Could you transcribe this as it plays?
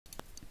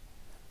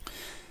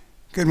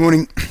Good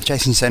morning,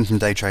 Jason Sen from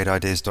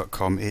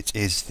daytradeideas.com. It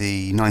is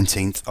the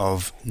 19th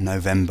of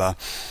November.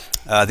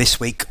 This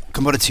week,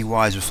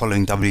 commodity-wise, we're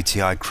following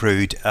WTI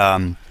crude.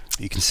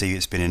 You can see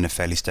it's been in a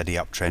fairly steady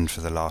uptrend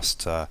for the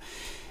last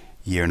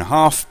year and a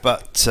half,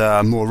 but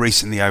more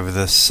recently over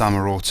the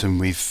summer-autumn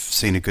we've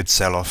seen a good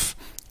sell-off.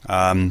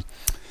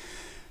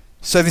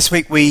 So this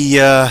week we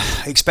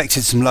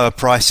expected some lower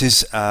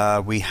prices.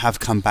 We have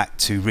come back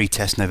to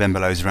retest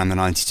November lows around the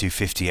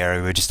 92.50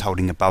 area. We're just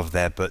holding above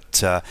there,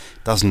 but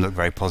doesn't look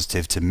very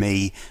positive to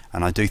me.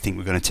 And I do think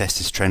we're going to test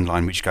this trend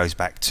line, which goes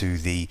back to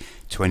the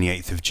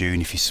 28th of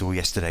June. If you saw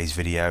yesterday's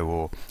video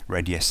or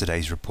read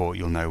yesterday's report,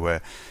 you'll know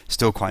we're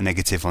still quite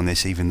negative on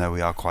this, even though we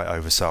are quite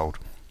oversold.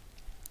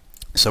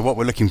 So what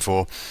we're looking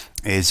for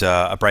is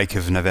a break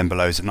of November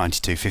lows at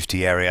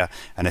 92.50 area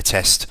and a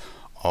test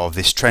of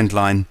this trend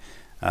line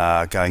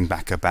going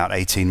back about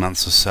 18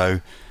 months or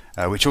so,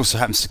 which also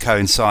happens to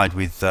coincide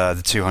with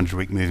the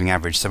 200-week moving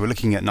average. So we're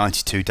looking at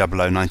 92.00,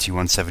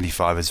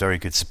 91.75 as very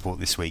good support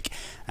this week,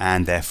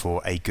 and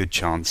therefore a good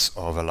chance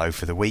of a low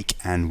for the week,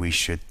 and we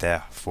should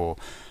therefore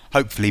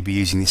hopefully be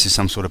using this as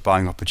some sort of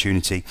buying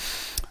opportunity.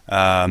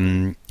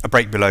 A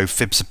break below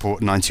fib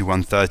support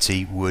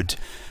 91.30 would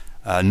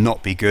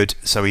not be good,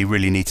 so we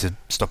really need to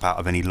stop out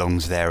of any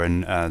longs there,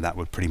 and that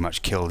would pretty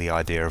much kill the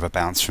idea of a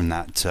bounce from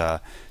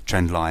that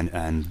trend line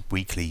and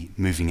weekly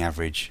moving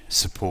average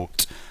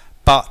support.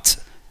 But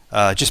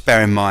just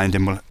bear in mind,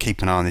 and we'll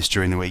keep an eye on this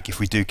during the week, if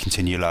we do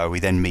continue lower, we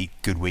then meet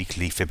good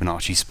weekly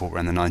Fibonacci support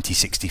around the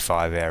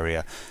 90.65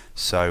 area.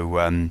 So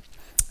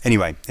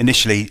anyway,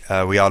 initially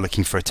we are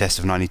looking for a test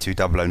of 92.00,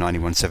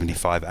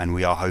 91.75, and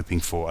we are hoping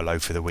for a low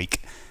for the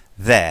week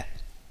there.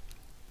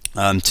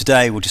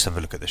 Today we'll just have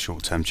a look at the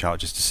short-term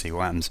chart just to see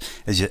what happens.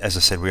 As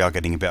I said, we are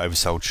getting a bit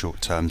oversold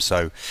short-term,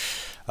 so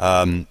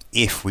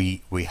if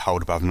we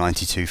hold above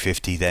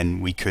 92.50, then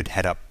we could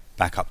head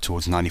back up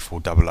towards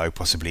 94.00,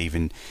 possibly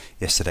even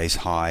yesterday's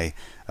high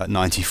at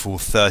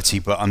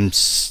 94.30. But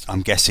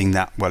I'm guessing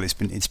that, well, it's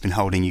been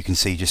holding. You can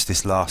see just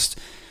this last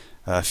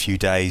few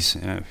days.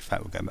 In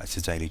fact, we'll go back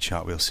to the daily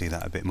chart, we'll see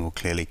that a bit more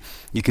clearly.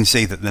 You can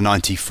see that the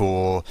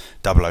 94.00,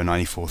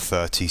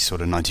 94.30,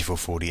 sort of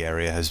 94.40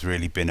 area has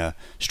really been a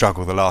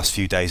struggle the last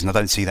few days, and I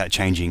don't see that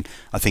changing.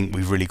 I think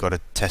we've really got to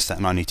test that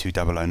 92.00,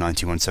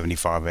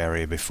 91.75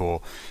 area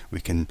before we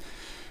can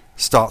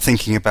start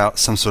thinking about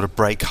some sort of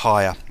break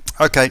higher.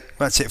 Okay,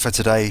 that's it for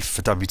today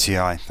for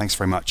WTI. Thanks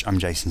very much. I'm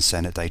Jason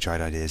Sen at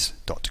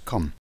daytradeideas.com.